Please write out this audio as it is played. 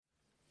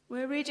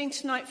We're reading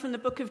tonight from the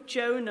book of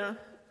Jonah,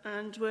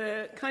 and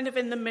we're kind of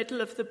in the middle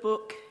of the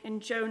book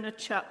in Jonah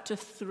chapter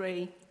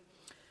 3.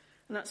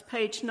 And that's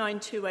page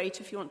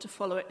 928 if you want to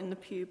follow it in the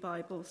Pew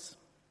Bibles.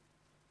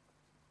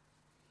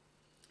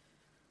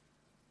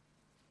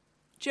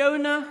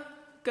 Jonah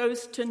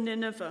goes to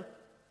Nineveh.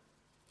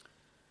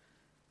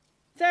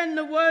 Then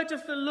the word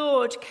of the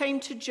Lord came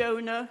to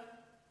Jonah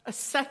a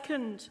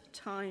second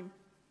time.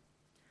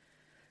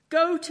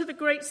 Go to the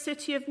great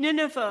city of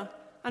Nineveh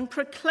and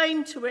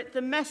proclaim to it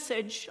the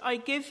message I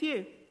give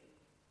you.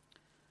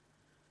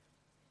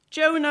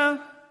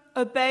 Jonah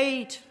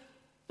obeyed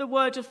the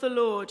word of the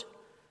Lord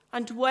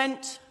and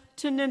went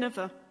to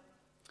Nineveh.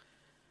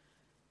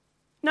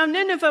 Now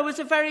Nineveh was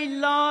a very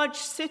large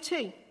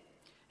city.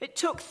 It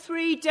took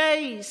 3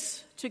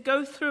 days to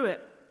go through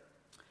it.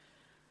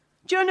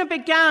 Jonah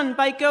began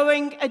by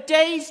going a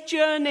day's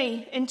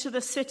journey into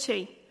the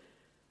city,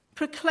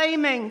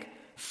 proclaiming,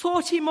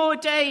 40 more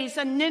days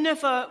and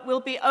Nineveh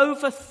will be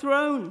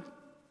overthrown.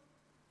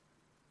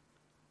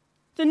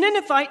 The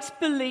Ninevites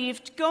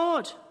believed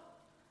God.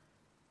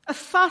 A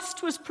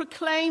fast was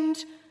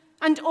proclaimed,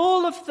 and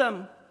all of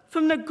them,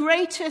 from the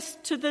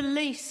greatest to the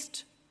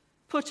least,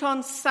 put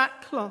on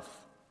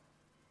sackcloth.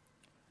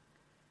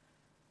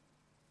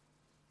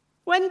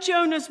 When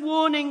Jonah's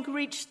warning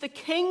reached the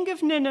king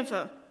of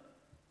Nineveh,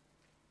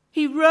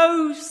 he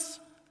rose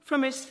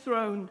from his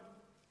throne.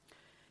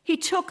 He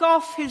took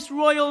off his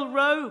royal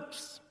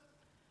robes.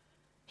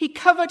 He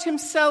covered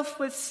himself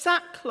with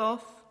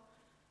sackcloth,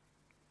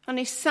 and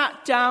he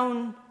sat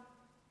down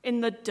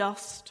in the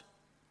dust.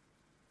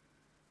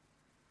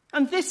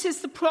 And this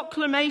is the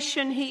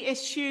proclamation he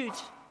issued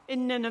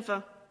in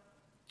Nineveh.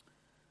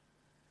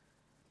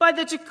 By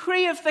the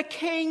decree of the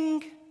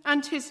king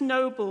and his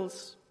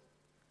nobles,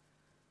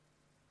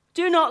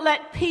 do not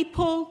let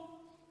people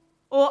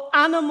or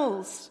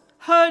animals,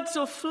 herds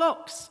or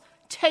flocks,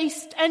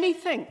 taste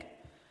anything.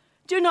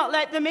 Do not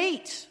let them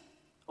eat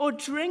or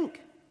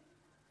drink,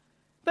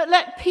 but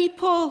let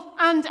people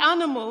and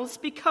animals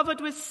be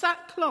covered with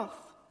sackcloth.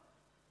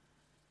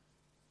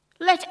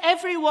 Let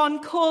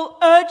everyone call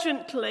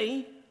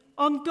urgently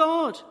on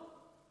God.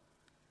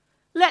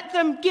 Let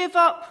them give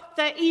up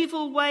their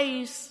evil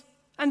ways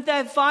and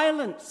their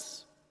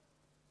violence.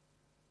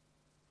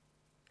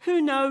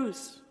 Who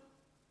knows?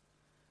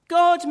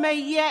 God may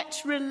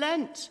yet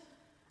relent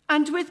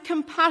and with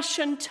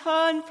compassion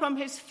turn from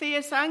his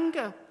fierce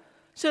anger,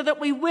 so that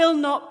we will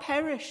not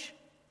perish.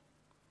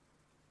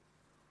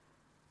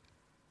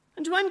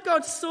 And when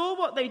God saw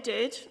what they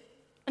did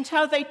and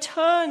how they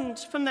turned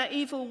from their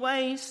evil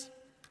ways,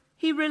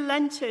 he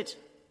relented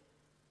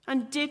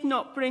and did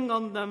not bring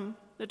on them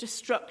the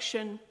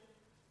destruction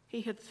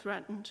he had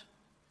threatened.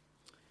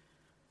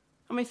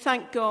 And we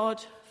thank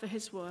God for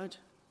his word.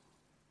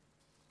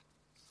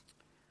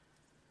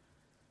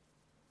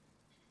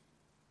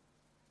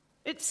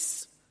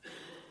 It's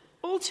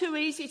all too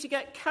easy to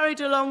get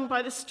carried along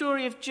by the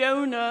story of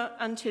Jonah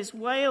and his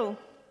whale.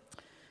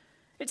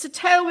 It's a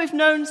tale we've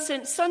known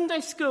since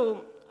Sunday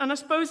school, and I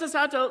suppose as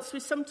adults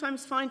we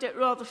sometimes find it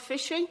rather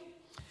fishy,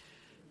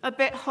 a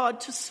bit hard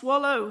to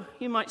swallow,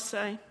 you might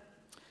say.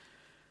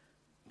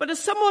 But as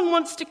someone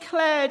once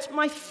declared,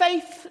 my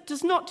faith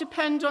does not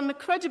depend on the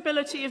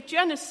credibility of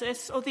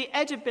Genesis or the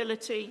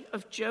edibility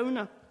of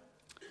Jonah.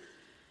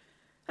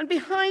 And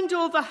behind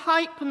all the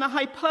hype and the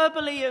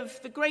hyperbole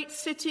of the great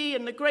city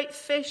and the great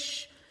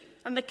fish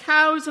and the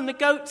cows and the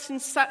goats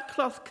in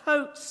sackcloth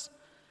coats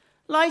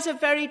lies a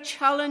very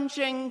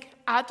challenging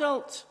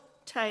adult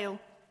tale.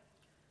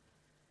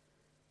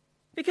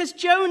 Because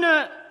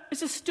Jonah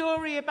is a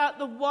story about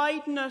the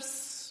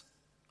wideness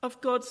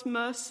of God's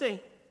mercy.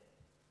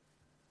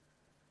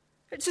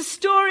 It's a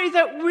story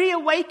that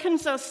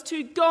reawakens us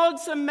to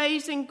God's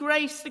amazing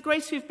grace, the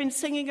grace we've been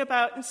singing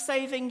about in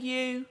saving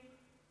you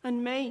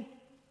and me.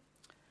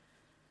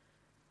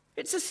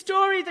 It's a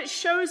story that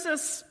shows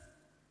us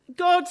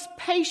God's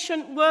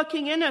patient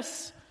working in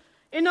us,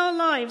 in our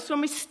lives, when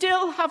we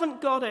still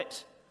haven't got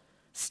it,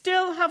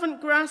 still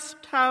haven't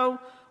grasped how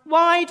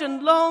wide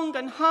and long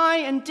and high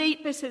and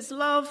deep is his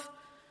love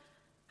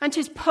and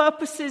his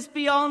purposes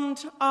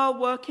beyond our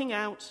working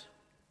out.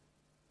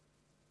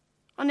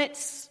 And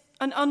it's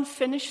an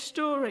unfinished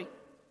story.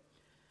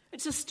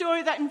 It's a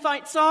story that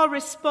invites our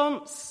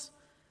response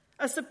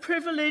as the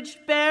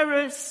privileged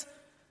bearers,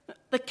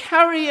 the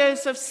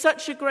carriers of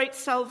such a great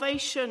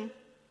salvation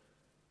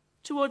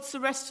towards the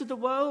rest of the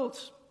world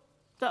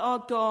that our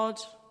God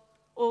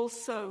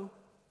also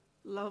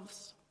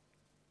loves.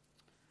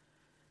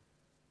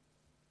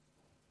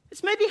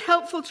 It's maybe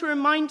helpful to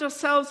remind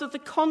ourselves of the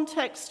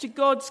context to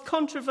God's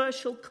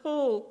controversial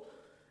call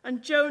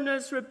and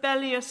Jonah's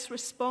rebellious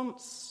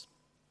response.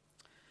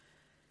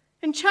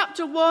 In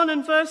chapter 1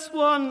 and verse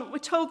 1, we're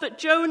told that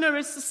Jonah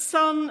is the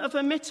son of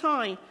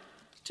Amittai,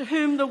 to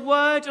whom the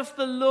word of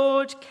the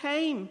Lord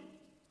came.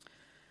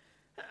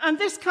 And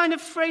this kind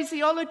of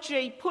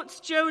phraseology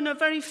puts Jonah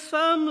very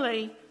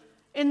firmly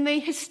in the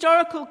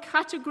historical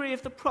category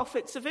of the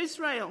prophets of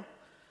Israel.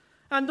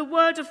 And the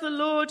word of the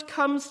Lord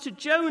comes to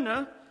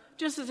Jonah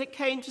just as it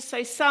came to,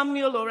 say,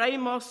 Samuel or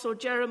Amos or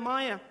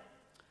Jeremiah.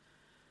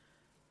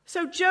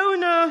 So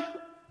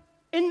Jonah,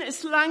 in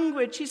this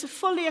language, he's a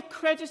fully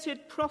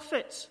accredited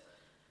prophet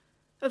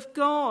of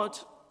God,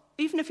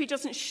 even if he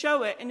doesn't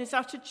show it in his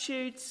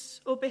attitudes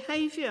or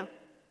behavior.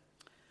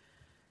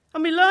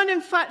 And we learn,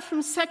 in fact,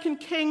 from 2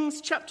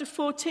 Kings chapter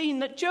 14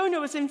 that Jonah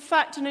was, in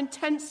fact, an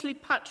intensely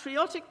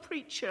patriotic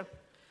preacher.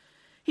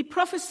 He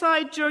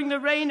prophesied during the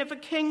reign of a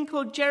king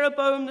called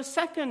Jeroboam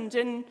II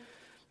in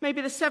maybe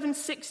the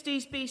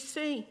 760s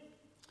BC.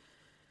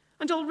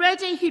 And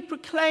already he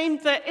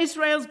proclaimed that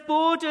Israel's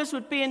borders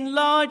would be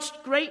enlarged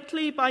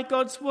greatly by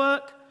God's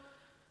work,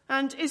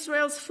 and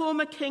Israel's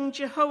former king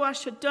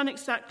Jehoash had done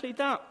exactly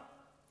that.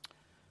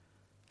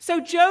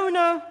 So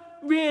Jonah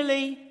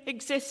really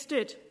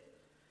existed.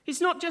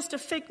 He's not just a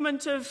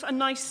figment of a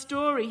nice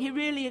story. He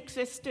really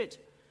existed.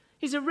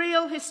 He's a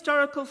real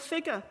historical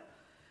figure.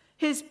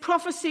 His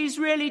prophecies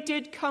really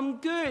did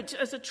come good,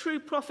 as a true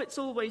prophets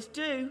always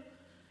do.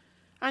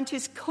 And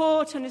his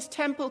court and his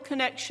temple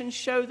connections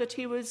show that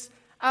he was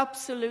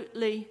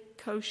absolutely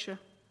kosher.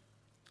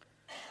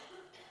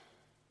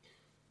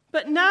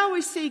 But now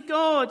we see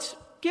God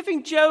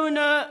giving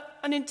Jonah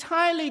an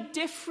entirely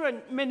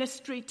different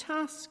ministry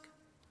task.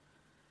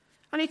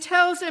 And he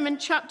tells him in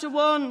chapter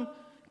 1,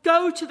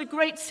 "Go to the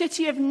great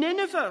city of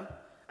Nineveh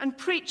and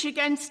preach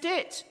against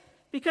it,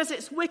 because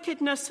its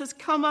wickedness has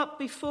come up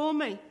before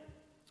me."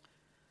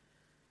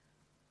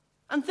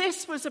 And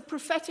this was a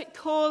prophetic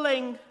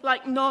calling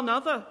like none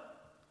other.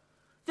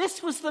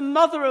 This was the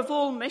mother of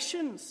all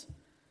missions,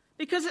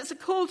 because it's a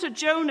call to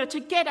Jonah to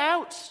get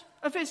out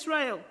of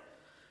Israel,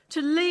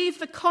 to leave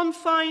the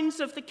confines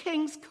of the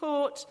king's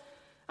court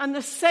and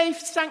the safe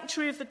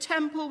sanctuary of the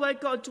temple where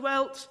God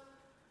dwelt,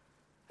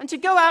 and to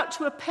go out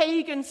to a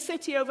pagan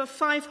city over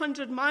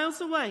 500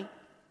 miles away.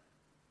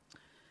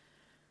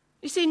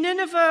 You see,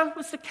 Nineveh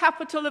was the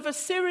capital of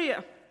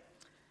Assyria.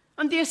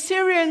 And the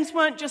Assyrians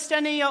weren't just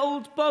any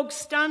old bog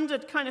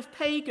standard kind of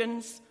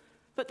pagans,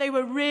 but they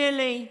were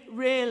really,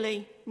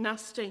 really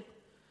nasty.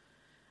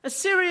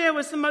 Assyria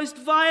was the most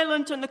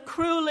violent and the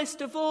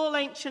cruelest of all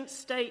ancient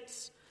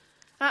states.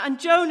 And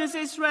Jonah's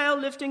Israel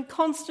lived in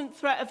constant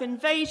threat of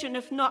invasion,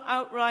 if not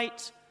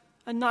outright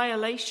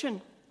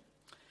annihilation.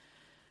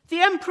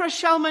 The Emperor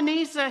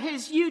Shalmaneser,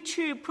 his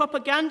YouTube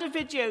propaganda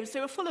videos, they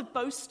were full of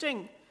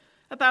boasting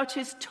about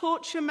his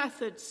torture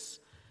methods,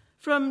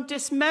 from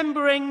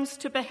dismemberings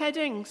to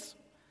beheadings.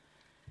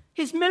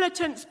 His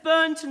militants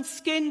burnt and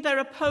skinned their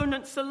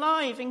opponents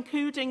alive,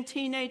 including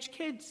teenage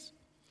kids.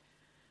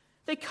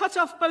 They cut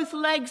off both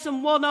legs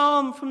and one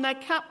arm from their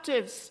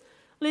captives,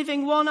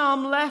 leaving one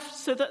arm left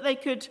so that they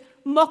could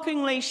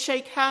mockingly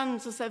shake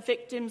hands as their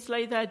victims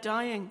lay there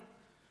dying.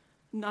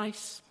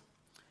 Nice.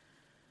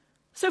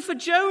 So for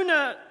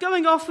Jonah,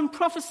 going off and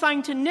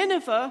prophesying to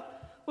Nineveh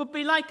would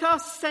be like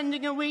us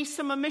sending a wee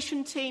summer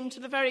mission team to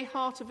the very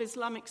heart of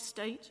Islamic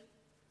State.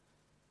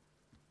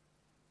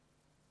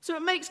 So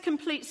it makes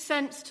complete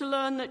sense to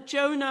learn that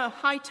Jonah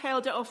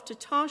hightailed it off to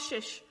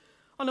Tarshish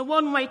on a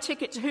one-way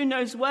ticket to who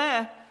knows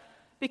where,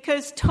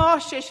 because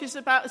Tarshish is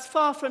about as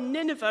far from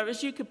Nineveh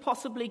as you could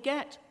possibly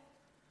get.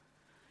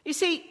 You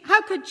see,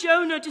 how could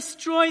Jonah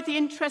destroy the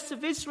interests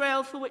of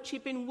Israel for which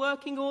he'd been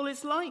working all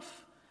his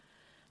life?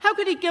 How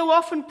could he go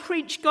off and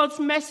preach God's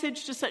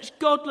message to such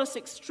godless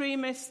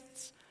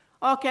extremists,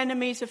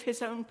 arch-enemies of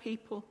his own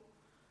people?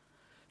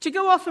 To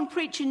go off and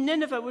preach in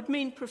Nineveh would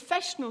mean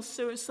professional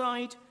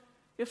suicide,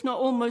 if not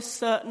almost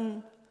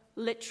certain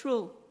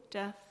literal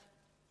death.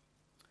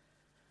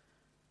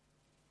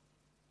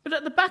 But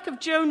at the back of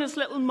Jonah's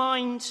little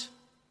mind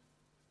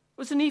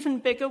was an even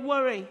bigger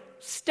worry,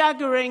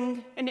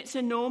 staggering in its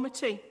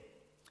enormity.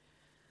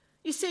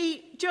 You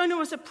see, Jonah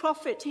was a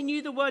prophet. He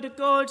knew the word of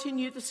God. He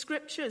knew the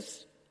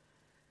scriptures.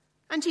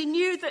 And he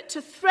knew that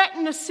to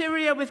threaten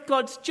Assyria with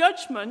God's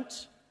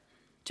judgment,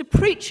 to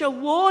preach a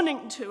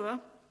warning to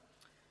her,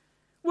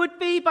 would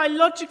be, by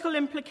logical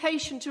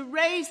implication, to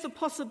raise the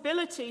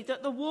possibility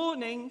that the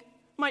warning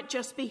might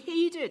just be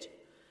heeded,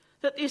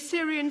 that the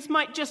Assyrians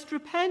might just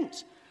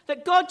repent,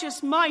 that God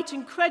just might,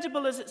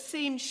 incredible as it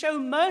seemed, show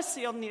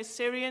mercy on the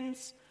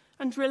Assyrians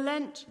and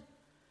relent.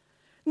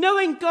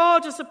 Knowing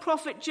God as the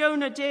prophet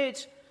Jonah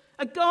did,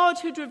 a God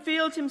who'd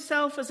revealed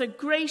himself as a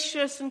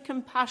gracious and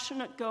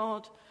compassionate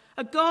God,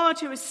 a God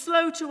who is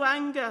slow to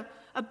anger,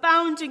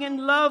 abounding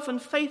in love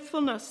and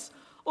faithfulness,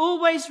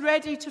 always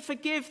ready to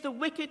forgive the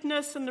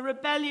wickedness and the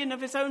rebellion of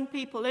his own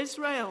people,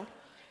 Israel.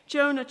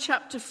 Jonah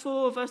chapter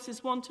 4,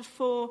 verses 1 to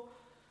 4,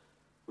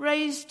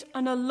 raised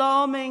an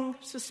alarming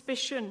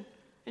suspicion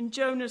in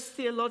Jonah's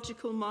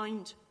theological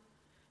mind.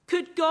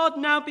 Could God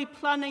now be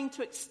planning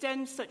to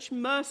extend such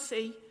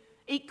mercy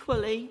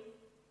equally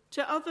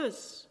to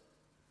others?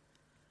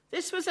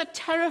 This was a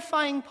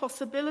terrifying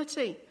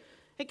possibility.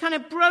 It kind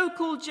of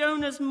broke all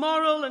Jonah's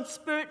moral and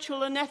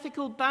spiritual and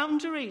ethical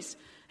boundaries.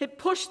 It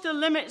pushed the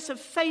limits of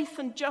faith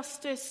and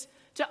justice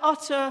to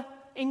utter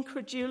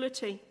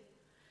incredulity.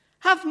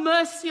 Have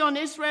mercy on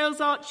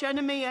Israel's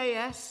archenemy,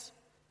 AS.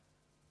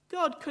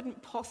 God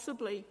couldn't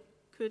possibly,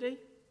 could he?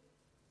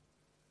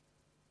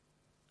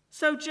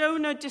 So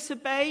Jonah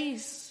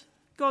disobeys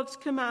God's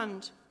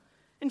command.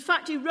 In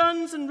fact, he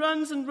runs and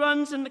runs and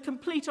runs in the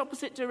complete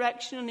opposite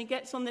direction, and he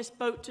gets on this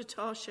boat to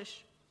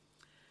Tarshish.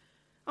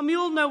 And we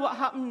all know what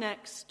happened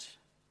next.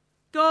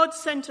 God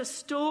sent a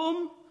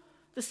storm.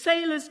 The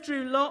sailors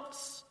drew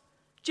lots.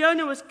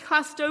 Jonah was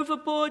cast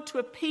overboard to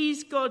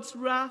appease God's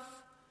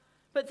wrath.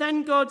 But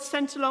then God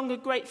sent along a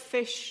great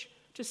fish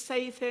to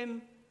save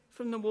him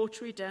from the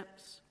watery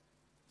depths.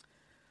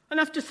 And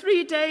after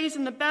 3 days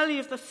in the belly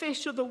of the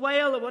fish or the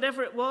whale or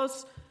whatever it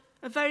was,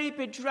 a very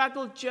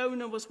bedraggled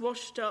Jonah was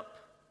washed up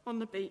on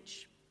the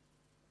beach.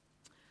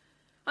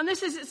 And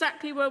this is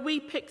exactly where we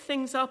pick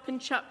things up in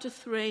chapter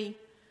 3.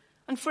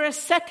 And for a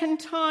second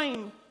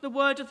time, the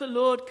word of the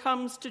Lord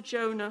comes to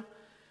Jonah,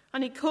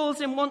 and he calls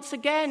him once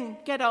again,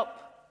 get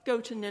up, go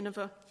to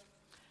Nineveh.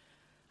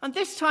 And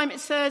this time it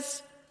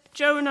says,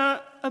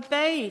 Jonah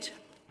obeyed.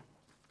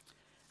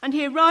 And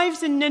he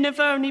arrives in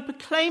Nineveh and he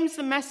proclaims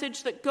the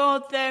message that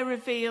God there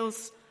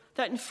reveals,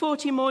 that in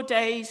 40 more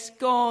days,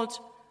 God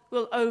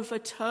will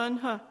overturn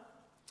her.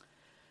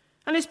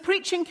 And his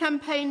preaching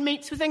campaign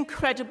meets with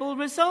incredible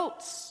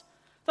results.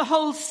 The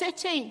whole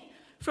city,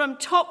 from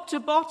top to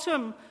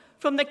bottom,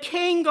 from the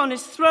king on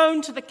his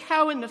throne to the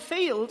cow in the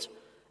field,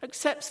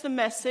 accepts the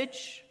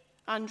message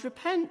and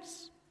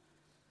repents.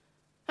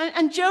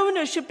 And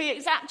Jonah should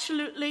be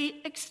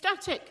absolutely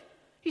ecstatic.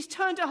 He's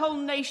turned a whole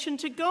nation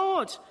to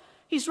God.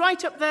 He's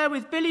right up there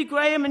with Billy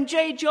Graham and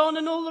J. John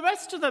and all the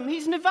rest of them.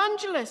 He's an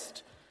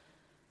evangelist.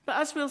 But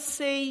as we'll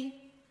see,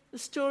 the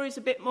story's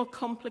a bit more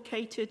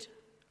complicated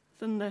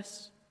than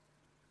this.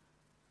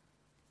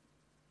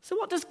 So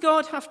what does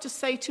God have to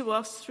say to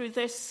us through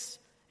this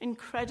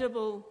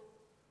incredible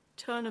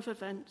turn of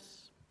events?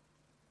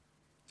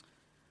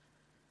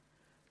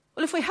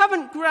 Well, if we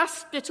haven't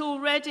grasped it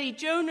already,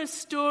 Jonah's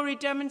story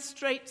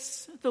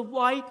demonstrates the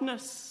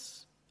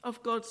wideness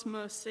of God's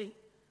mercy,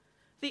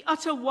 the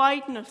utter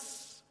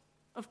wideness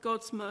of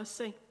God's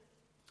mercy.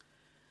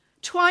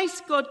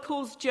 Twice God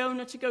calls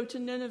Jonah to go to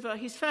Nineveh.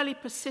 He's fairly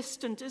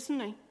persistent, isn't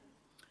he?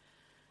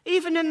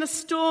 Even in the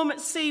storm at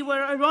sea,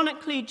 where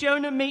ironically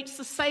Jonah meets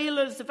the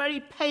sailors, the very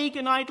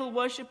pagan idol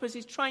worshippers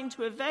he's trying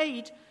to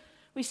evade,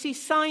 we see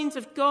signs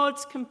of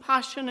God's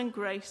compassion and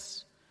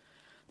grace.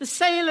 The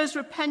sailors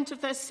repent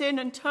of their sin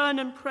and turn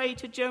and pray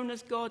to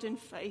Jonah's God in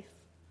faith.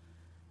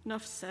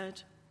 Enough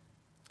said.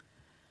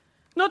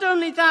 Not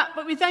only that,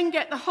 but we then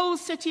get the whole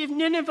city of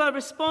Nineveh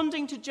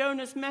responding to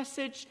Jonah's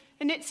message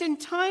in its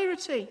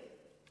entirety.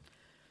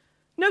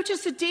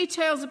 Notice the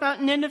details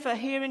about Nineveh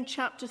here in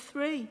chapter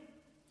 3.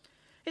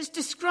 It's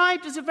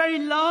described as a very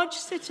large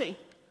city,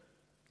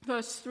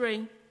 verse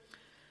 3.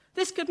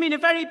 This could mean a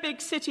very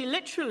big city,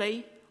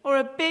 literally, or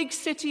a big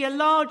city, a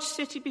large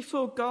city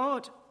before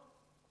God.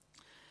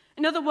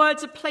 In other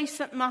words, a place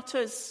that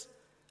matters,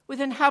 with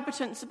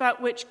inhabitants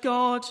about which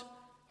God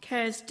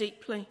cares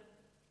deeply.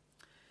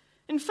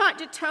 In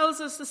fact, it tells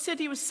us the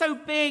city was so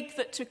big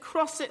that to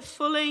cross it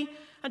fully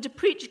and to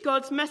preach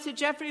God's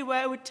message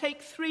everywhere would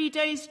take 3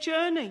 days'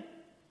 journey.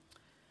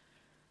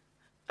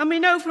 And we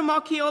know from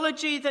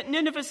archaeology that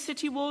Nineveh's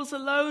city walls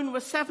alone were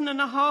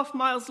 7.5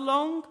 miles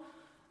long,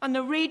 and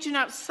the region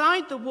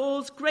outside the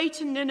walls,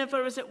 Greater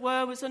Nineveh as it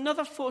were, was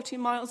another 40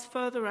 miles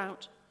further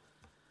out.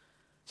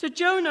 So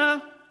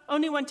Jonah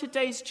only went a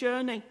day's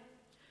journey.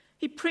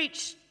 He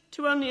preached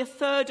to only a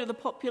third of the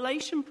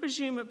population,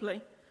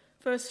 presumably.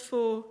 Verse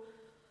 4.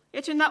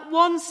 Yet in that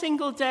one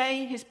single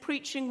day, his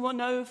preaching won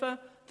over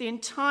the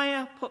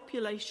entire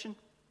population.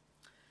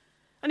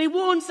 And he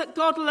warns that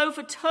God will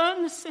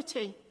overturn the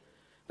city.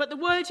 But the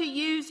word he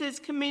uses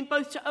can mean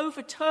both to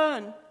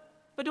overturn,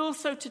 but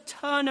also to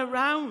turn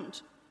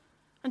around.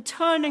 And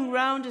turning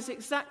round is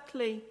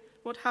exactly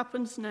what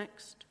happens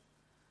next.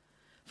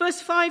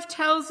 Verse 5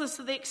 tells us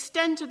that the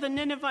extent of the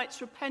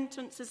Ninevites'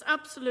 repentance is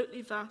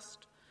absolutely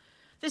vast.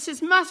 This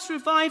is mass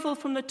revival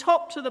from the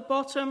top to the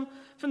bottom,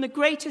 from the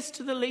greatest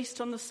to the least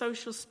on the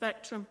social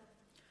spectrum.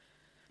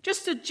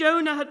 Just as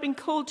Jonah had been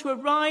called to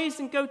arise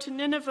and go to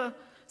Nineveh,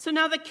 so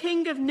now the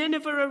king of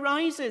Nineveh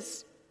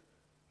arises.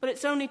 But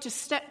it's only to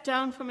step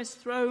down from his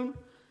throne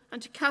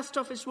and to cast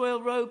off his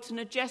royal robes in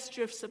a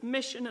gesture of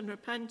submission and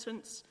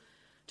repentance,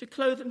 to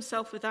clothe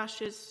himself with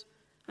ashes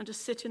and to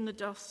sit in the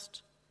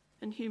dust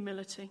in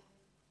humility.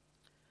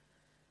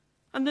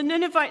 And the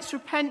Ninevites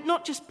repent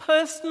not just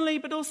personally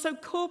but also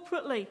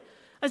corporately,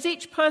 as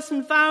each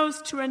person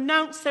vows to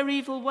renounce their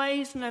evil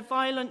ways and their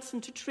violence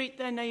and to treat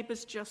their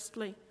neighbours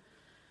justly,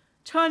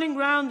 turning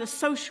round the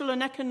social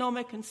and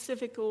economic and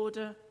civic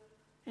order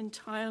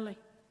entirely.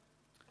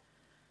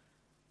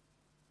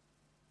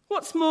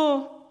 What's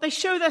more, they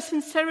show their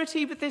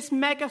sincerity with this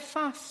mega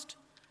fast,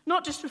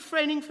 not just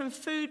refraining from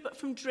food but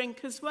from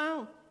drink as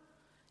well.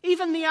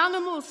 Even the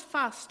animals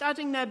fast,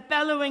 adding their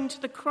bellowing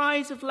to the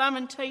cries of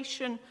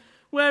lamentation,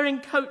 wearing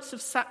coats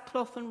of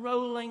sackcloth and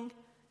rolling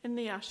in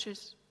the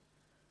ashes.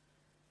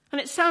 And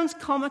it sounds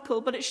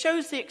comical, but it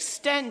shows the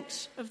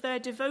extent of their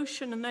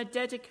devotion and their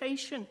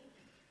dedication.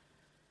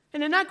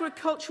 In an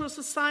agricultural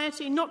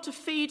society, not to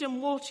feed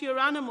and water your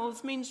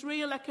animals means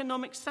real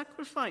economic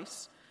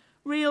sacrifice,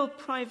 real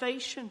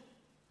privation.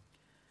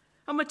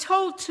 And we're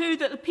told too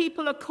that the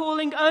people are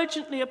calling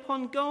urgently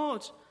upon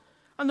God.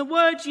 And the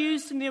word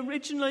used in the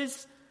original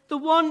is the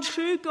one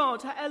true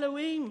God,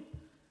 Elohim.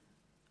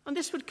 And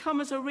this would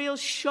come as a real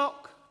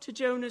shock to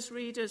Jonah's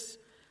readers,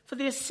 for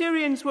the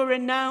Assyrians were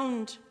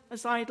renowned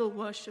as idol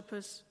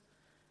worshippers.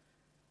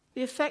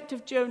 The effect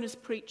of Jonah's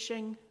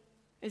preaching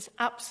is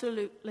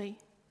absolutely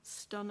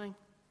stunning.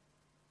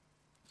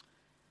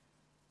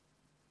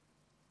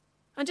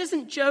 And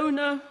isn't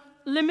Jonah,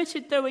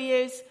 limited though he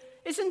is,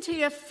 isn't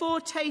he a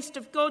foretaste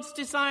of God's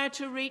desire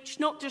to reach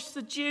not just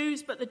the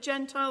Jews but the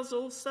Gentiles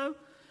also?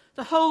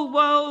 The whole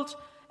world,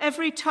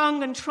 every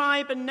tongue and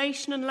tribe and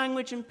nation and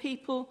language and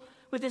people,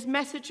 with his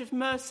message of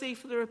mercy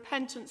for the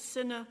repentant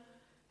sinner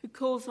who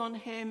calls on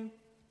him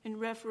in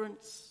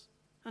reverence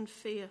and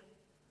fear.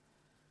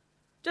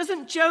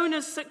 Doesn't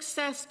Jonah's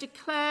success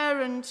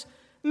declare and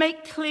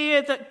make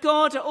clear that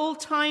God at all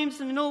times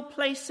and in all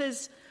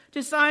places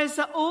desires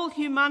that all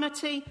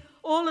humanity,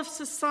 all of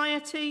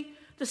society,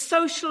 the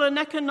social and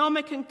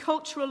economic and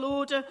cultural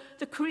order,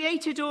 the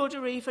created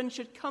order even,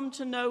 should come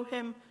to know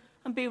him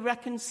and be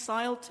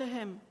reconciled to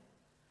him?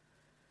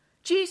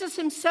 Jesus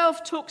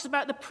himself talks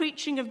about the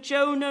preaching of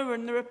Jonah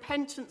and the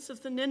repentance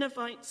of the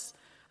Ninevites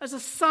as a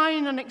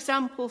sign and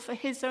example for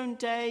his own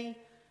day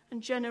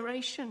and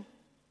generation.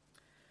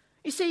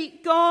 You see,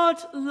 God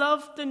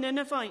loved the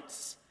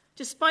Ninevites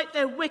despite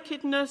their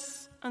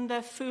wickedness and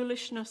their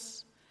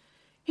foolishness.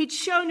 He'd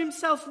shown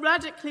himself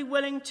radically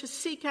willing to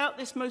seek out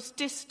this most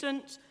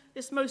distant,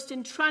 this most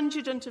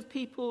intransigent of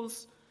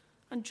peoples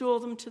and draw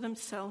them to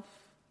himself.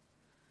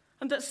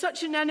 And that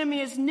such an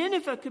enemy as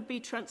Nineveh could be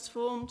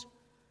transformed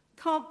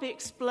can't be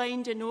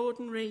explained in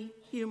ordinary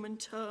human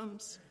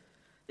terms.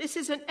 This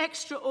is an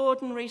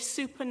extraordinary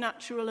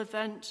supernatural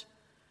event.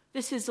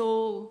 This is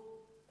all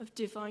of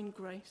divine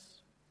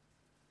grace.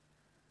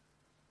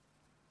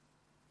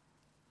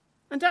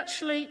 And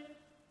actually,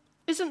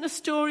 isn't the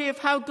story of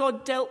how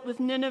God dealt with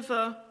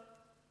Nineveh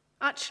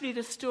actually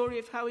the story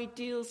of how he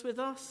deals with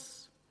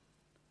us?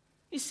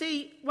 You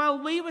see,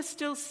 while we were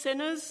still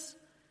sinners,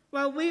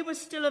 while we were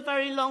still a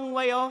very long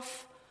way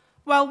off,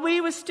 while we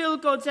were still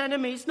God's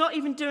enemies, not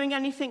even doing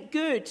anything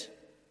good,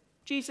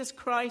 Jesus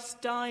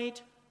Christ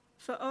died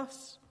for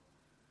us.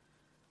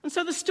 And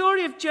so the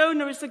story of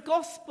Jonah is the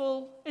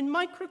gospel in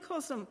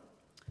microcosm,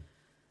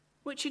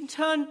 which in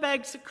turn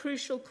begs a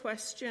crucial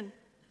question.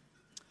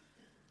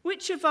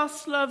 Which of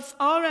us loves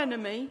our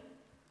enemy,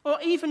 or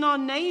even our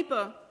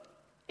neighbour,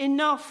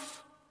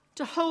 enough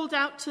to hold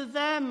out to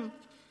them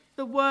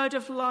the word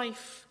of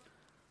life,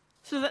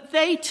 so that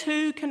they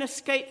too can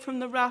escape from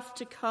the wrath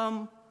to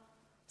come,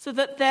 so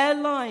that their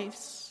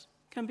lives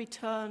can be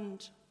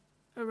turned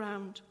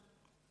around?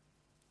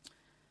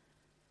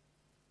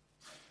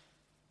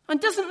 And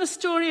doesn't the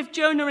story of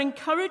Jonah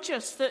encourage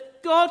us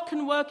that God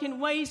can work in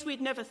ways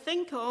we'd never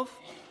think of,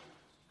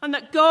 and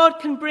that God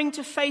can bring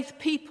to faith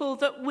people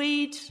that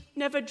we'd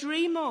never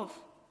dream of?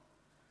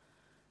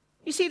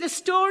 You see, the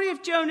story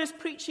of Jonah's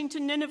preaching to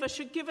Nineveh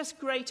should give us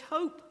great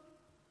hope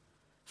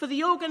for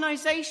the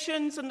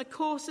organizations and the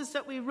courses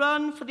that we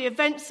run, for the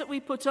events that we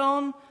put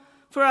on,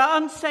 for our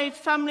unsaved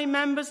family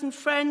members and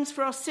friends,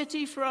 for our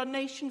city, for our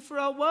nation, for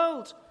our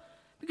world.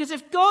 Because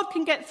if God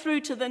can get through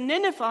to the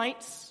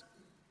Ninevites,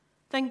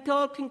 then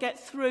God can get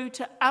through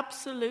to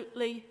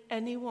absolutely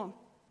anyone.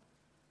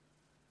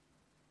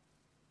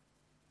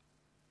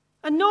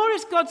 And nor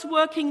is God's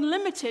working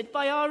limited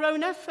by our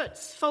own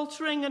efforts,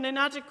 faltering and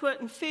inadequate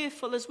and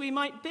fearful as we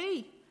might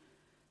be.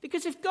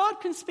 Because if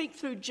God can speak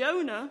through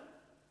Jonah,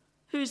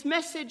 whose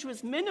message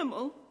was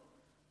minimal,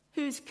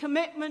 whose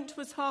commitment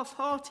was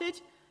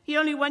half-hearted, he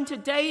only went a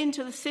day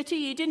into the city,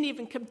 he didn't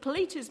even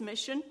complete his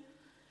mission,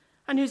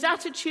 and whose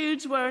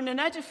attitudes were an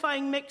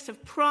edifying mix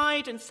of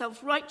pride and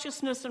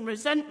self-righteousness and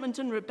resentment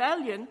and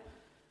rebellion,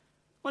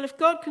 well, if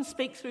God can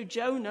speak through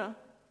Jonah,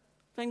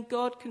 then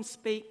God can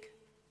speak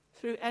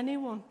through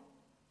anyone.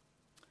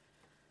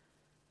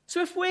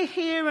 So if we're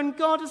here and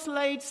God has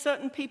laid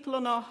certain people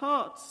on our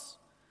hearts,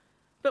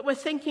 but we're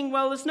thinking,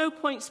 well, there's no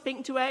point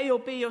speaking to A or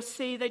B or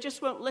C, they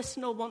just won't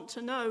listen or want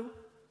to know,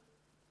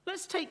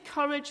 let's take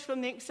courage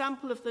from the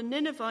example of the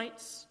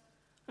Ninevites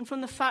and from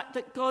the fact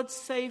that God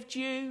saved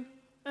you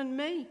and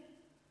me.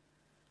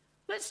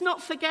 Let's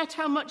not forget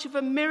how much of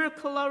a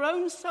miracle our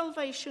own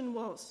salvation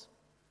was.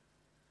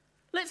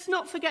 Let's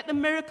not forget the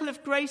miracle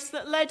of grace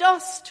that led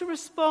us to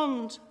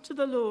respond to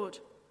the Lord.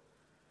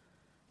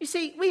 You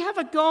see, we have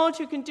a God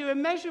who can do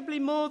immeasurably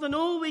more than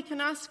all we can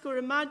ask or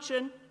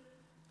imagine,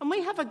 and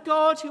we have a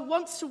God who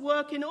wants to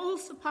work in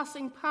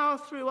all-surpassing power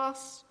through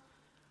us,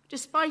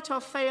 despite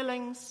our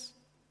failings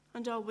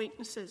and our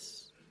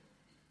weaknesses.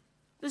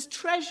 There's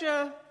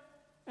treasure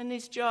in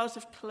these jars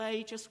of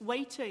clay just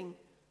waiting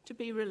to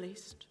be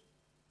released.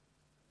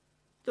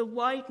 The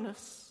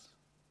wideness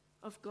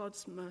of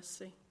God's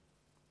mercy.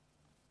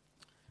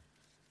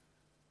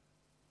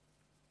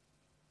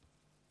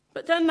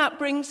 But then that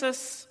brings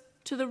us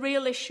to the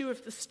real issue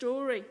of the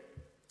story,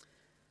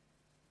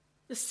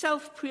 the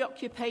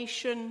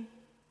self-preoccupation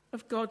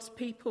of God's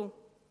people.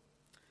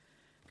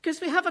 Because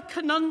we have a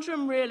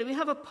conundrum, really. We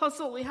have a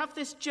puzzle. We have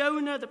this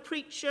Jonah, the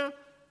preacher,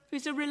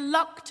 who's a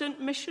reluctant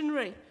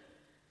missionary,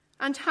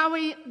 and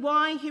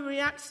why he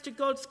reacts to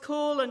God's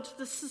call and to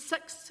the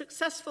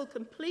successful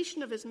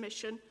completion of his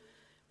mission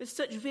with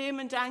such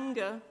vehement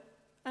anger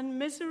and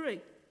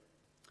misery.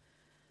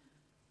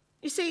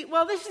 You see,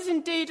 while this is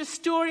indeed a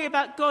story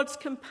about God's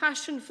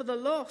compassion for the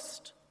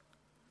lost,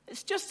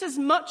 it's just as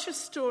much a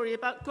story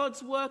about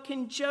God's work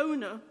in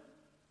Jonah,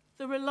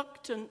 the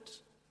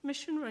reluctant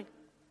missionary.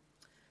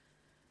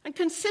 And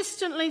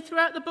consistently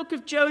throughout the book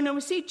of Jonah,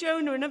 we see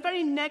Jonah in a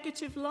very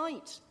negative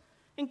light,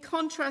 in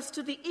contrast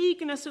to the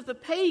eagerness of the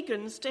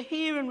pagans to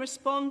hear and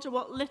respond to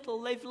what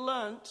little they've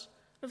learnt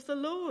of the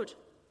Lord.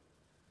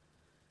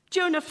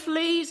 Jonah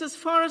flees as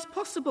far as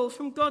possible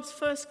from God's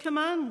first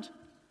command.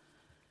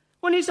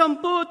 When he's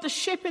on board the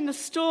ship in the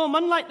storm,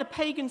 unlike the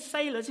pagan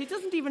sailors, he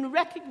doesn't even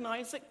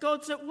recognize that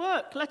God's at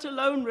work, let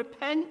alone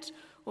repent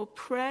or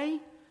pray.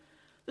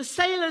 The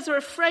sailors are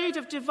afraid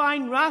of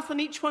divine wrath, and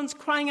each one's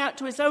crying out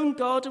to his own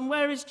God. And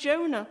where is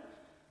Jonah?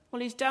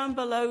 Well, he's down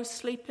below,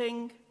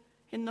 sleeping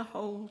in the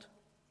hold.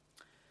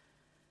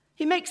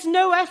 He makes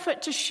no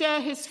effort to share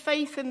his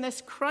faith in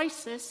this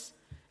crisis.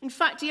 In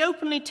fact, he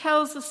openly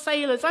tells the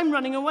sailors, I'm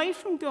running away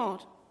from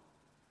God.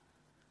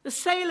 The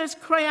sailors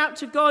cry out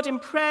to God in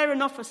prayer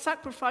and offer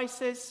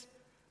sacrifices,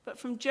 but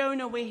from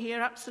Jonah we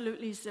hear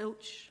absolutely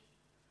zilch.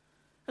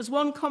 As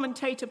one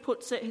commentator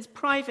puts it, his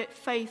private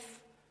faith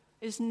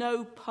is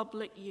no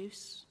public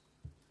use.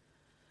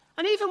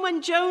 And even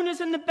when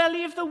Jonah's in the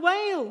belly of the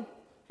whale,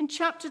 in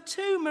chapter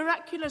 2,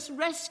 miraculous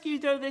rescue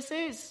though this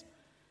is,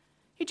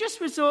 he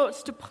just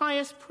resorts to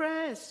pious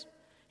prayers.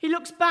 He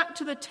looks back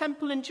to the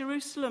temple in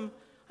Jerusalem,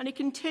 and he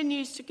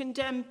continues to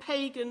condemn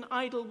pagan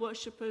idol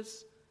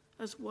worshippers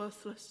as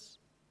worthless.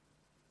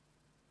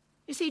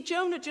 You see,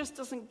 Jonah just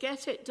doesn't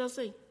get it, does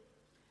he?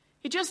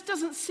 He just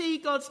doesn't see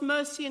God's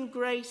mercy and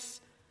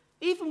grace,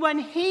 even when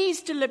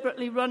he's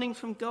deliberately running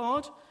from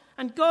God,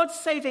 and God's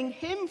saving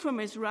him from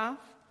his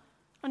wrath,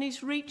 and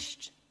he's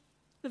reached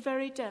the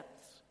very depths.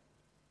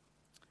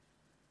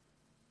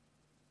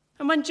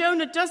 And when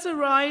Jonah does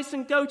arise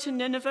and go to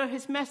Nineveh,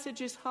 his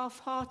message is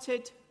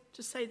half-hearted,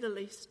 to say the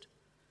least.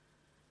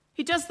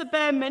 He does the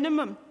bare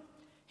minimum.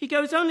 He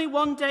goes only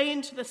one day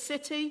into the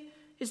city.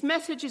 His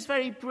message is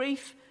very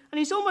brief, and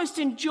he's almost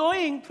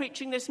enjoying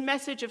preaching this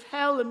message of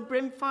hell and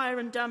brimfire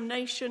and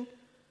damnation.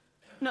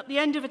 And at the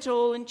end of it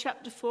all, in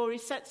chapter 4, he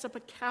sets up a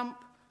camp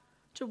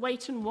to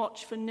wait and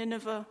watch for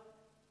Nineveh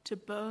to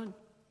burn.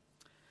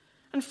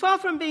 And far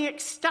from being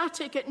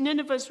ecstatic at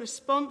Nineveh's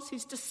response,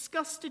 he's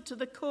disgusted to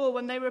the core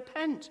when they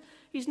repent.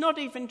 He's not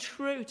even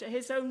true to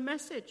his own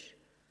message.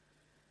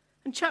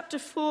 And chapter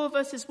 4,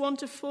 verses 1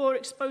 to 4,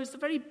 expose the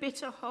very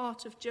bitter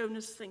heart of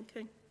Jonah's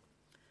thinking.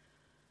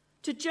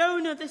 To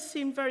Jonah, this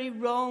seemed very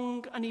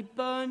wrong, and he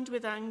burned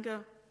with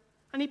anger.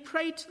 And he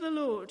prayed to the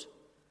Lord,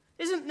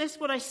 "Isn't this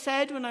what I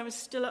said when I was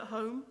still at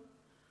home?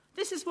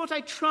 This is what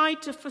I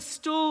tried to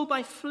forestall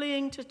by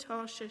fleeing to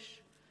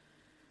Tarshish.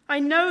 I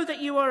know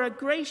that you are a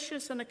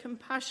gracious and a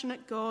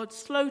compassionate God,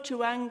 slow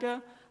to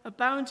anger,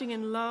 abounding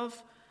in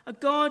love, a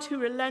God who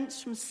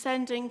relents from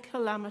sending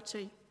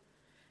calamity.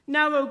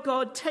 Now, O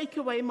God, take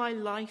away my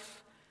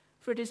life,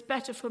 for it is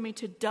better for me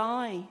to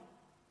die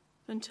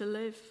than to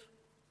live."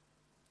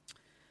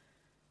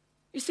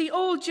 You see,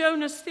 all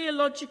Jonah's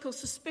theological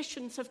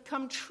suspicions have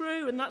come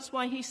true, and that's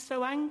why he's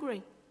so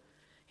angry.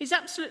 He's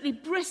absolutely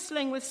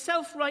bristling with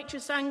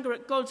self-righteous anger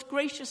at God's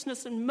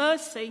graciousness and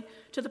mercy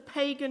to the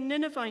pagan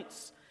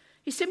Ninevites.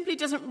 He simply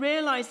doesn't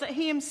realize that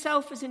he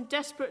himself is in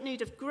desperate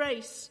need of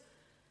grace,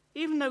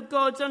 even though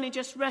God's only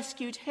just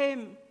rescued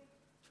him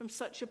from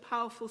such a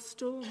powerful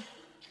storm.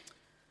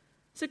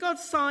 So God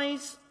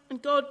sighs,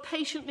 and God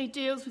patiently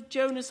deals with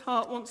Jonah's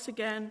heart once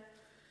again,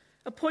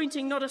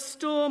 appointing not a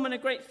storm and a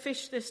great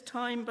fish this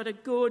time, but a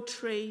gourd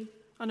tree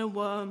and a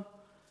worm.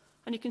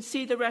 And you can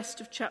see the rest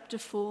of chapter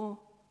 4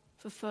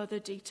 for further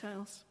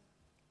details.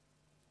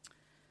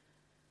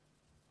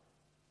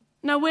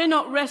 Now, we're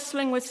not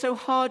wrestling with so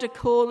hard a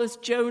call as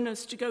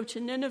Jonah's to go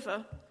to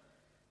Nineveh,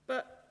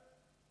 but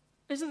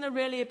isn't there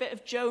really a bit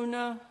of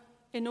Jonah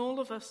in all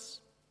of us?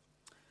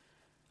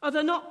 Are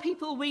there not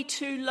people we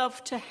too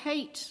love to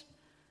hate,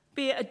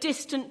 be it a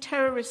distant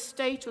terrorist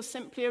state or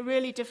simply a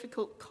really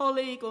difficult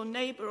colleague or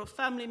neighbour or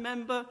family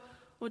member,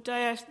 or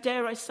dare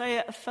I say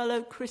it, a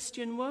fellow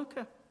Christian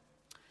worker?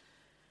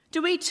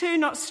 Do we too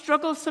not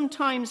struggle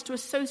sometimes to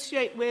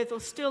associate with, or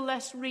still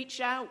less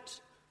reach out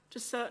to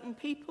certain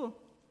people?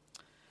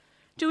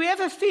 Do we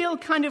ever feel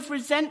kind of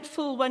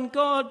resentful when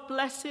God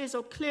blesses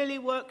or clearly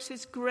works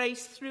his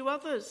grace through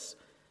others,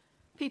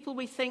 people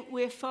we think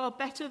we're far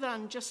better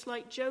than, just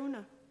like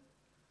Jonah?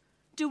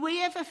 Do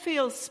we ever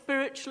feel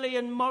spiritually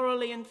and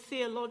morally and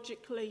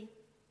theologically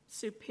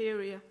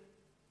superior?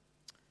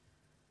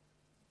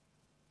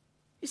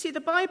 You see,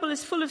 the Bible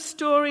is full of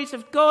stories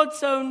of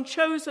God's own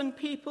chosen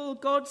people,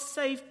 God's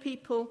saved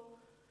people,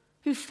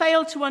 who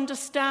fail to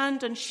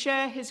understand and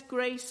share his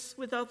grace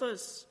with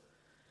others.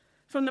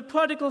 From the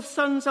prodigal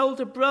son's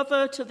older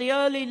brother to the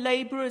early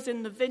labourers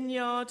in the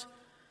vineyard,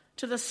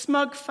 to the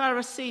smug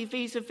Pharisee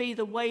vis-a-vis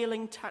the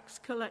wailing tax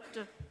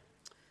collector.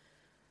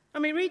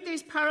 And we read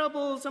these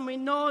parables and we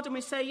nod and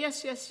we say,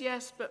 yes, yes,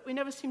 yes, but we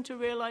never seem to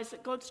realize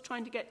that God's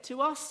trying to get to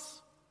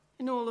us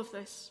in all of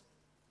this.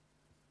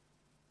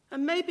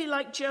 And maybe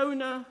like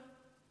Jonah,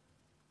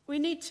 we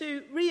need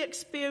to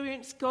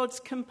re-experience God's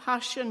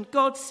compassion,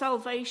 God's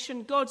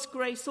salvation, God's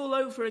grace all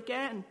over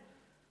again,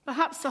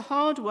 perhaps the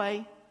hard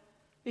way,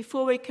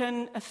 before we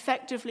can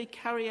effectively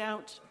carry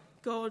out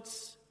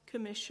God's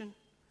commission.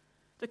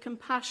 The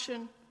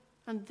compassion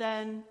and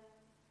then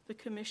the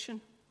commission.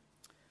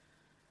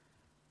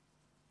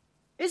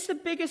 Is the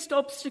biggest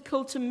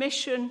obstacle to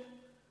mission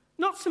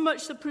not so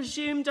much the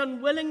presumed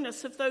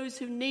unwillingness of those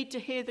who need to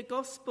hear the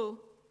gospel,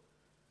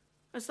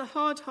 as the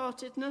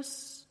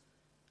hard-heartedness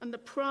and the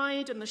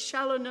pride and the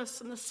shallowness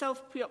and the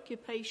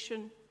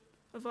self-preoccupation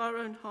of our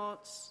own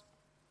hearts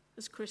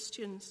as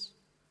Christians?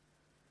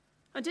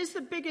 And is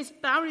the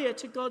biggest barrier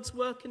to God's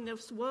work in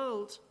this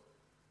world,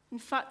 in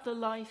fact, the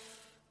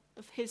life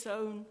of his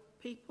own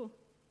people?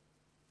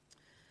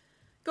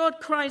 God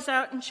cries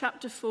out in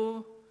chapter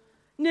 4,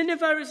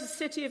 Nineveh is a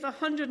city of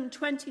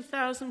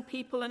 120,000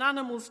 people and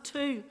animals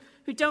too,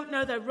 who don't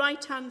know their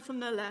right hand from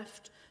their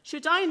left.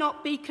 Should I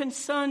not be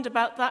concerned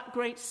about that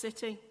great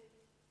city?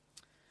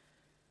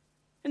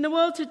 In the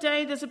world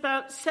today, there's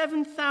about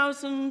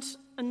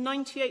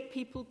 7,098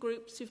 people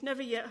groups who've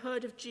never yet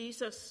heard of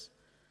Jesus.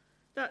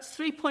 That's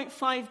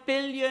 3.5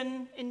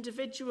 billion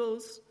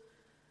individuals,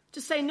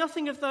 to say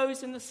nothing of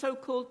those in the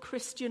so-called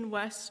Christian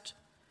West,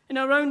 in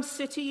our own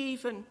city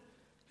even,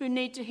 who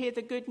need to hear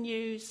the good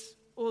news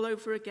all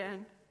over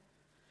again.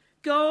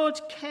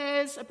 God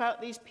cares about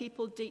these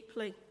people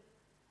deeply.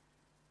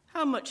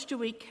 How much do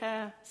we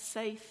care,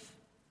 safe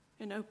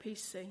in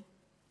OPC?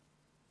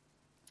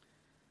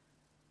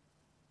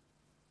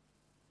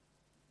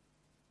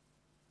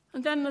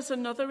 And then there's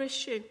another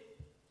issue.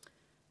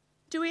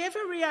 Do we ever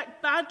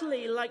react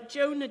badly like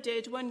Jonah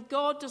did when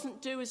God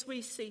doesn't do as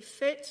we see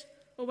fit,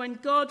 or when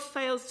God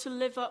fails to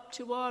live up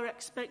to our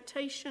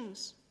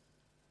expectations?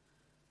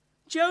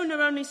 Jonah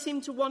only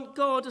seemed to want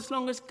God as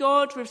long as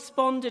God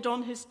responded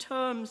on his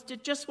terms,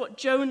 did just what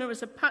Jonah,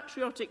 as a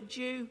patriotic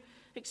Jew,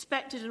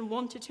 expected and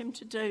wanted him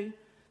to do: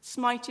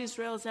 smite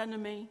Israel's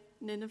enemy,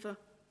 Nineveh.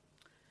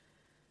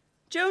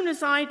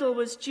 Jonah's idol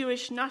was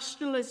Jewish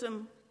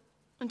nationalism,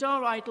 and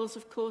our idols,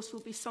 of course,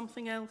 will be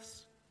something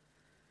else.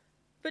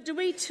 But do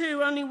we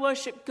too only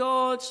worship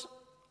God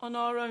on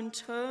our own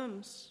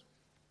terms?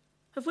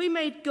 Have we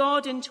made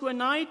God into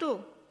an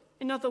idol,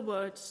 in other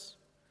words?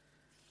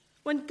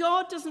 When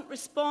God doesn't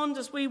respond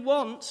as we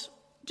want,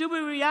 do we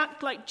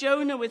react like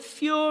Jonah with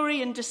fury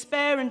and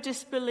despair and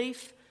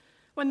disbelief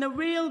when the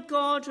real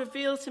God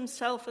reveals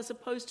himself as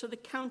opposed to the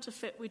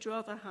counterfeit we'd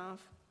rather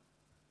have?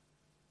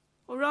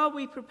 Or are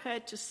we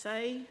prepared to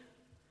say,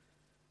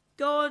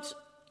 God,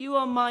 you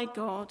are my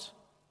God,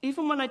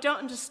 even when I don't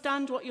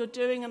understand what you're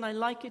doing and I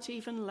like it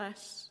even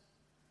less?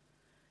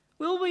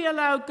 Will we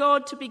allow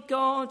God to be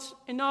God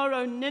in our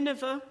own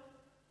Nineveh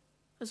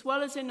as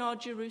well as in our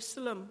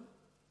Jerusalem,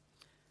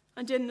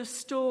 and in the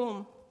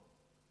storm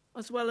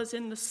as well as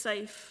in the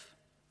safe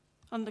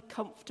and the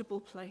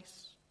comfortable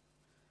place?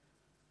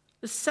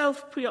 The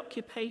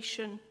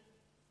self-preoccupation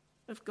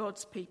of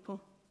God's people.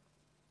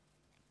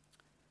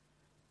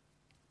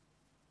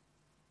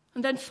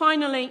 And then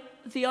finally,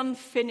 the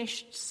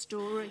unfinished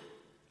story.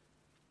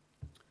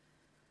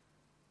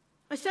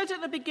 I said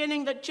at the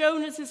beginning that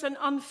Jonah's is an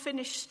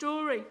unfinished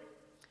story.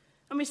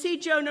 And we see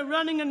Jonah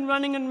running and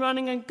running and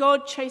running, and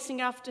God chasing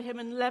after him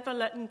and never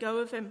letting go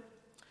of him.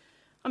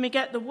 And we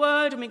get the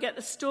word, and we get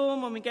the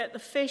storm, and we get the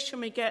fish,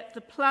 and we get the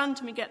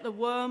plant, and we get the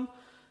worm.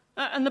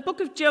 And the book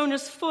of Jonah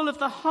is full of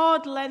the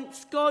hard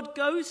lengths God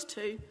goes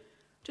to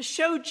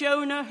show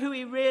Jonah who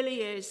he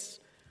really is,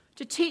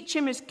 to teach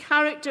him his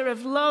character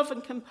of love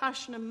and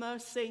compassion and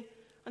mercy,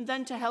 and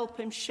then to help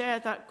him share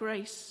that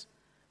grace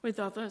with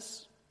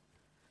others.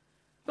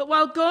 But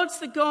while God's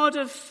the God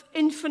of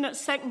infinite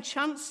second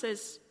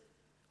chances,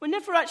 we're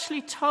never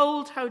actually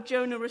told how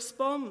Jonah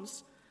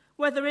responds,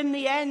 whether in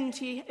the end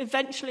he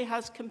eventually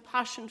has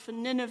compassion for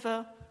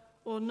Nineveh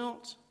or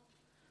not.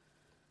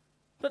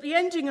 But the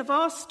ending of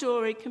our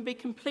story can be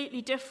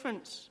completely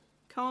different,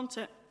 can't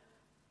it?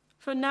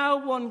 For now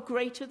one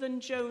greater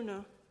than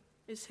Jonah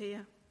is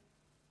here.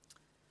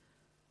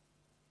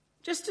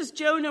 Just as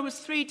Jonah was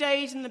 3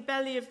 days in the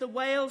belly of the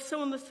whale,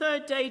 so on the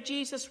third day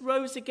Jesus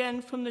rose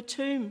again from the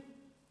tomb.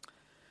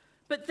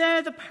 But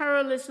there the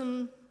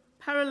parallelism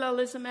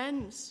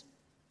ends.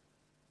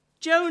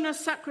 Jonah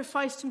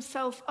sacrificed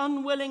himself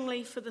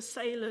unwillingly for the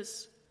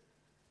sailors,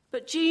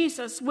 but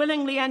Jesus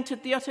willingly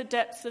entered the utter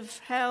depths of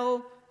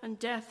hell and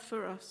death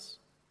for us.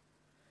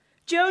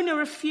 Jonah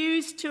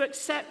refused to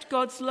accept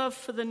God's love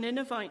for the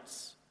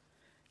Ninevites.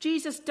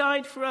 Jesus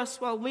died for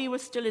us while we were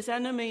still his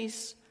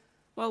enemies,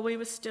 while we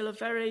were still a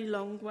very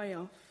long way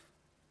off.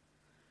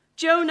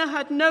 Jonah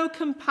had no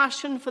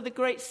compassion for the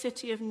great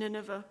city of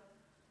Nineveh,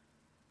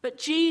 but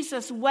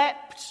Jesus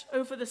wept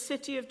over the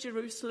city of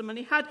Jerusalem, and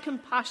he had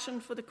compassion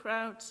for the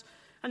crowds,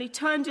 and he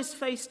turned his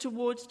face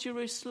towards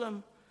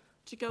Jerusalem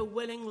to go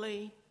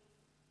willingly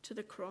to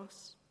the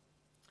cross.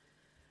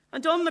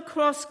 And on the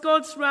cross,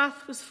 God's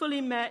wrath was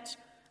fully met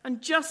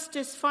and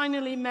justice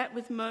finally met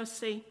with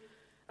mercy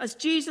as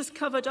Jesus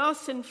covered our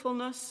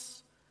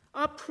sinfulness,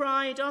 our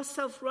pride, our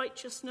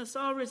self-righteousness,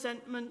 our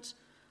resentment,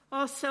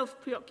 our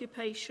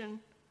self-preoccupation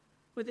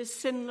with his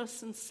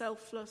sinless and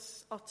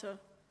selfless, utter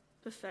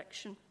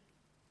perfection.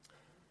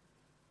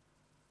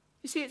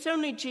 You see, it's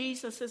only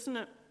Jesus, isn't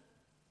it?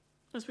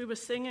 As we were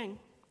singing.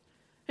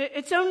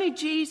 It's only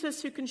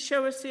Jesus who can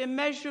show us the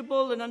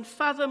immeasurable and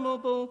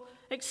unfathomable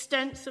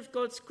extents of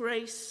God's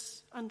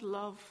grace and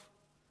love.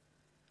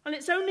 And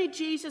it's only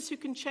Jesus who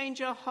can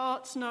change our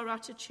hearts and our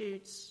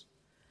attitudes.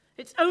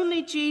 It's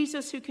only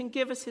Jesus who can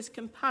give us his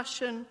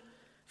compassion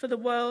for the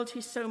world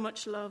he so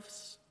much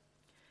loves.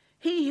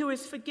 He who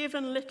is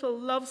forgiven little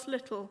loves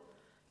little,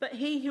 but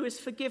he who is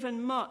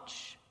forgiven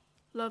much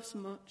loves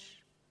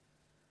much.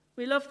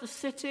 We love the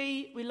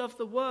city, we love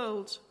the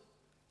world,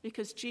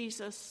 because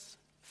Jesus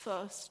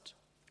first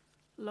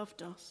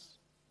loved us.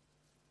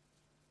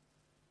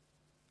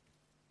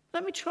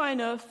 Let me try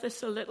and earth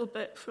this a little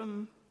bit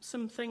from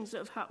some things that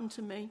have happened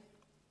to me.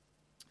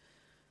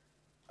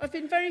 I've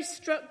been very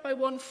struck by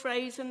one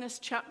phrase in this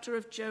chapter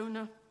of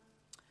Jonah.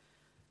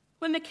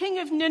 When the king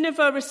of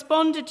Nineveh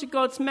responded to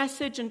God's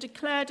message and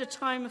declared a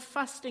time of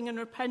fasting and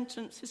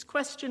repentance, his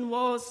question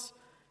was,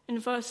 in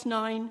verse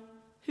 9,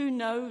 who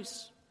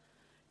knows?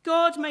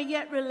 God may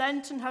yet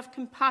relent and have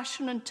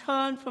compassion and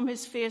turn from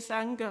his fierce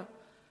anger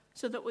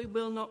so that we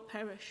will not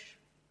perish.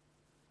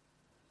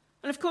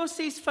 And of course,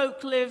 these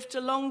folk lived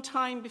a long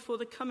time before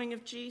the coming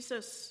of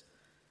Jesus,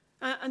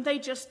 and they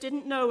just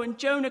didn't know, and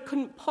Jonah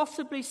couldn't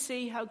possibly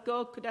see how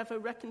God could ever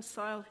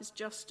reconcile his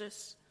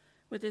justice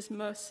with his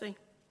mercy.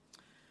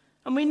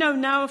 And we know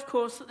now, of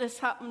course, that this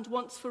happened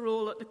once for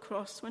all at the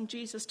cross when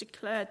Jesus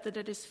declared that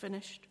it is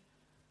finished.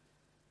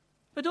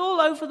 But all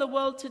over the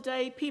world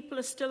today, people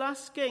are still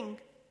asking,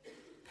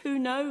 who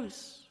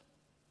knows?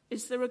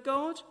 Is there a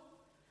God?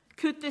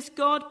 Could this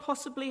God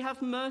possibly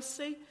have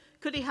mercy?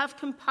 Could he have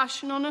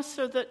compassion on us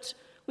so that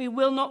we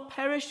will not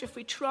perish if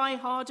we try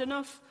hard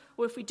enough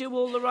or if we do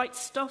all the right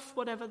stuff,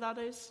 whatever that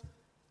is?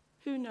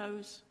 Who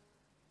knows?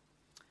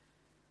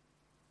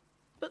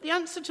 But the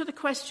answer to the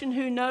question,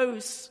 who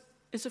knows,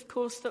 is of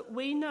course that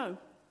we know.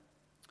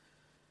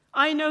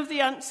 I know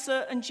the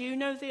answer and you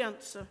know the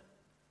answer.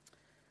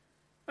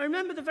 I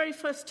remember the very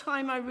first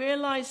time I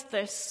realized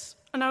this,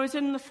 and I was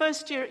in the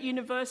first year at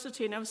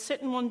university, and I was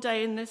sitting one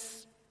day in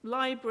this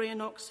library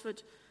in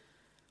Oxford,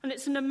 and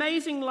it's an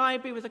amazing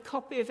library with a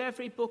copy of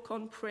every book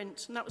on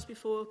print, and that was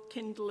before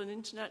Kindle and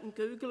internet and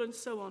Google and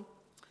so on.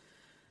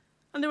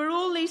 And there were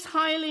all these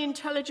highly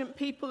intelligent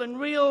people and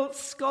real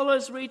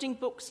scholars reading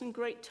books and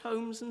great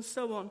tomes and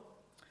so on.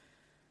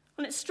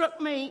 And it struck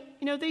me,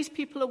 these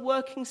people are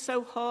working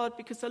so hard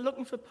because they're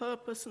looking for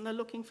purpose and they're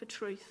looking for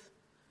truth.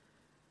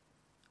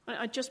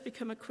 I'd just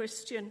become a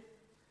Christian.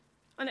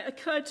 And it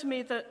occurred to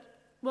me that,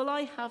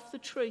 I have the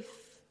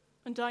truth,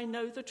 and I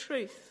know the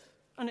truth,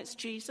 and it's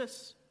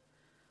Jesus.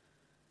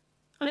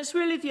 And it's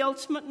really the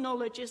ultimate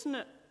knowledge, isn't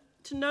it?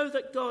 To know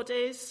that God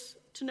is,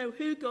 to know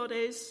who God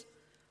is,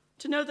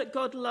 to know that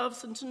God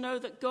loves, and to know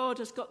that God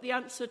has got the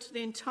answer to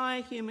the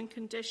entire human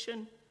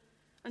condition,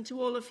 and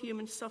to all of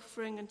human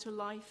suffering, and to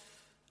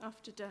life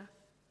after death.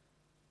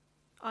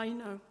 I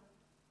know.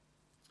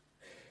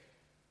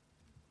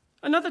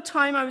 Another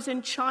time I was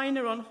in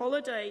China on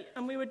holiday,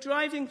 and we were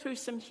driving through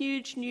some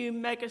huge new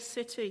mega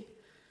city,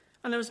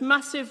 and there was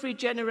massive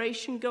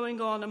regeneration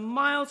going on, and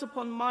miles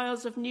upon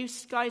miles of new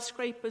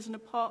skyscrapers and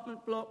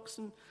apartment blocks,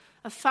 and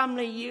a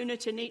family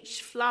unit in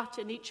each flat,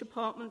 in each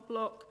apartment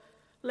block,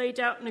 laid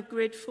out in a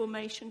grid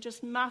formation,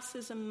 just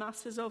masses and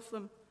masses of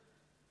them.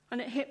 And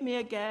it hit me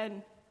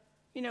again.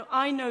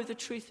 I know the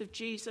truth of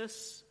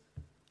Jesus,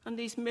 and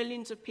these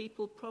millions of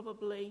people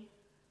probably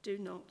do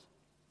not.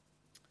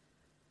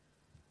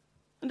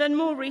 And then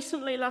more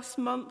recently, last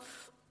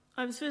month,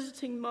 I was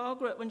visiting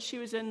Margaret when she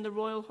was in the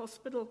Royal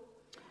Hospital.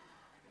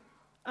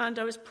 And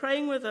I was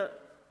praying with her.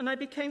 And I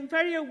became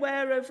very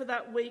aware over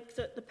that week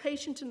that the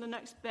patient in the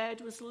next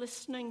bed was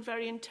listening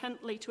very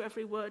intently to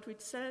every word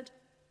we'd said.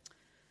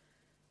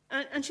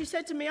 And she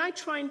said to me, I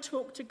try and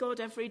talk to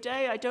God every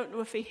day. I don't know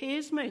if he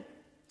hears me.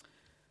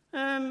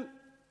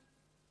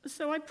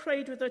 So I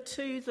prayed with her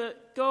too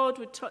that God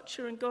would touch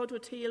her and God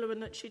would heal her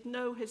and that she'd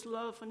know his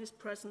love and his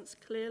presence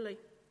clearly.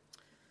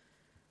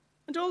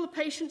 And all the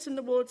patients in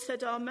the ward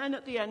said amen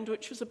at the end,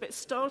 which was a bit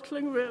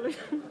startling, really.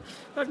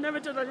 I've never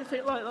done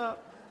anything like that.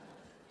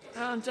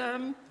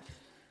 And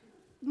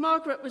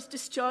Margaret was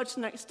discharged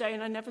the next day,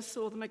 and I never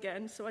saw them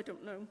again, so I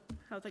don't know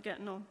how they're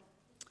getting on.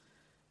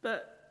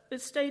 But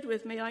it stayed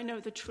with me. I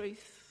know the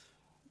truth.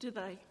 Do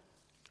they?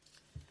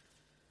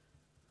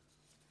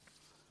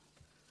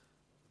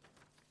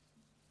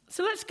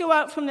 So let's go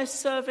out from this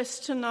service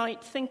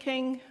tonight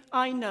thinking,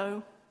 I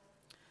know.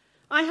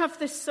 I have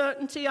this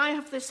certainty. I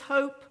have this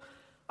hope.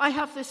 I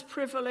have this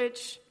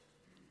privilege,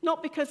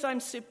 not because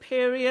I'm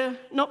superior,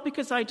 not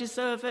because I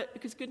deserve it,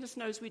 because goodness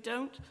knows we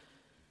don't,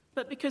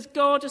 but because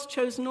God has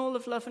chosen all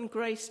of love and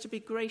grace to be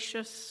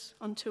gracious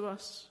unto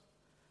us.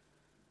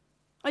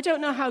 I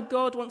don't know how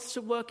God wants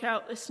to work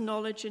out this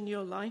knowledge in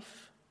your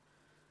life.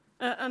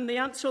 And the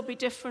answer will be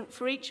different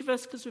for each of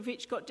us because we've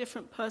each got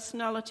different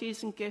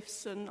personalities and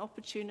gifts and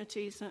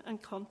opportunities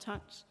and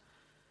contacts.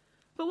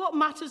 But what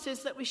matters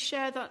is that we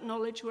share that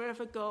knowledge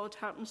wherever God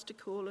happens to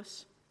call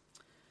us.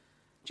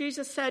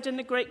 Jesus said in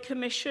the Great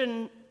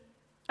Commission,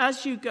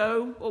 as you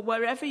go, or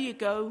wherever you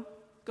go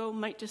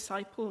and make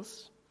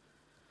disciples.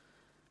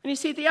 And you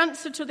see, the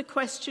answer to the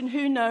question,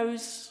 who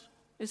knows,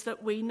 is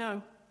that we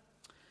know.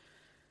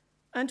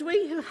 And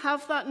we who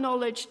have that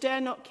knowledge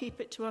dare not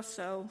keep it to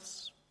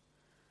ourselves.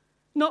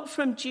 Not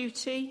from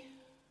duty,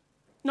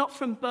 not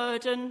from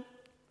burden,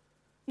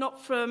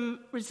 not from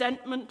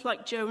resentment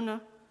like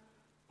Jonah,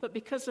 but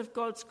because of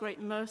God's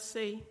great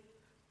mercy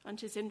and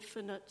his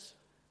infinite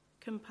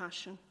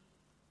compassion.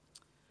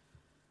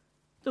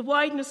 The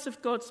wideness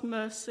of God's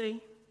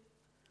mercy,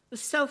 the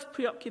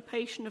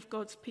self-preoccupation of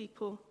God's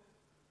people,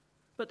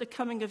 but the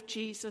coming of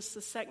Jesus,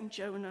 the second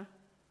Jonah,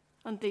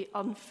 and the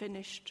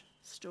unfinished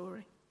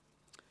story.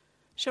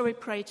 Shall we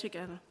pray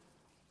together?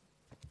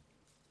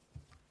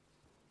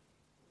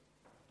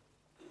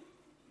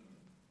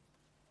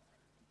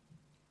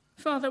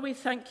 Father, we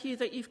thank you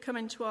that you've come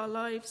into our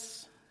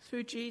lives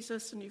through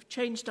Jesus and you've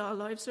changed our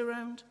lives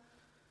around.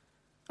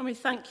 And we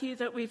thank you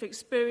that we've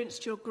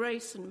experienced your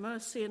grace and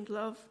mercy and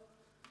love.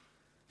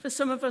 For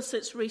some of us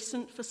it's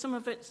recent, for some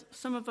of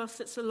us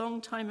it's a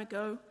long time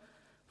ago.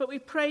 But we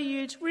pray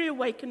you'd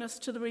reawaken us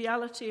to the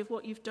reality of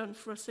what you've done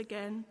for us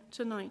again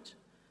tonight.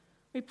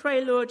 We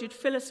pray, Lord, you'd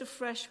fill us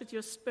afresh with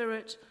your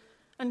Spirit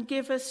and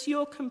give us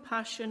your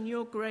compassion,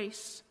 your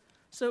grace,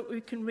 so that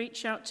we can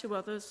reach out to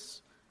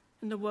others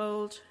in the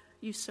world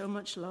you so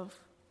much love.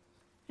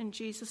 In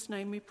Jesus'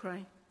 name we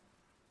pray.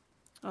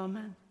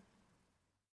 Amen.